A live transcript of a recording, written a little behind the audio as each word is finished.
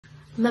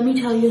Let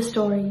me tell you a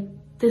story.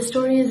 This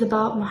story is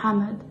about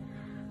Muhammad.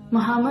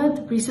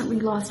 Muhammad recently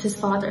lost his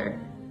father,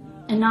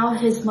 and now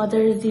his mother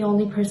is the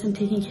only person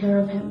taking care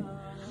of him.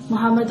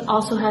 Muhammad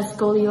also has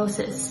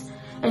scoliosis,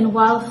 and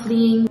while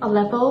fleeing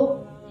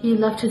Aleppo, he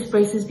left his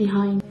braces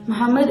behind.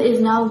 Muhammad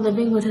is now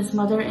living with his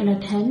mother in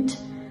a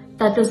tent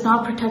that does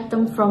not protect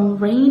them from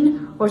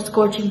rain or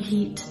scorching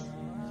heat.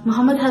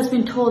 Muhammad has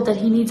been told that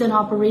he needs an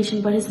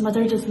operation, but his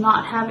mother does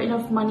not have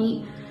enough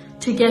money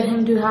to get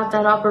him to have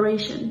that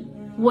operation.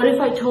 What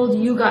if I told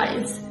you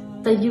guys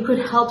that you could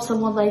help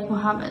someone like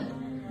Muhammad?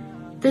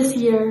 This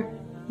year,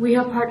 we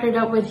have partnered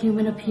up with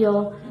Human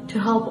Appeal to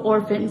help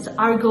orphans.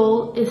 Our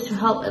goal is to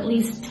help at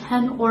least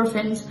 10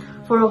 orphans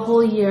for a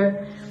whole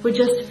year. With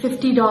just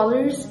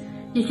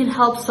 $50, you can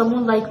help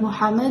someone like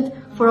Muhammad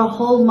for a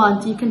whole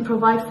month. You can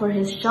provide for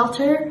his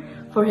shelter,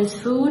 for his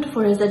food,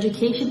 for his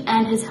education,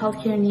 and his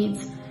healthcare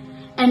needs.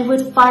 And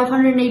with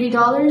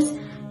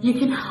 $580, you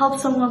can help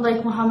someone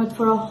like Muhammad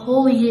for a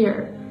whole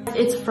year.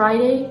 It's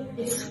Friday.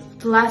 It's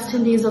the last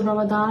 10 days of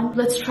Ramadan.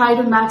 Let's try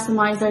to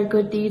maximize our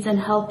good deeds and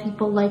help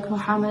people like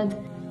Muhammad.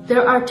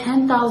 There are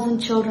 10,000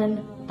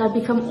 children that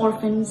become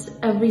orphans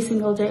every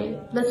single day.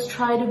 Let's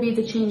try to be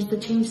the change. The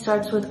change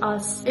starts with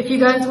us. If you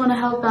guys want to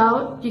help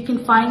out, you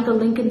can find the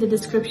link in the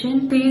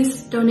description.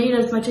 Please donate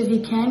as much as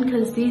you can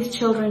because these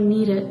children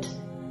need it.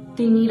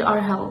 They need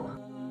our help.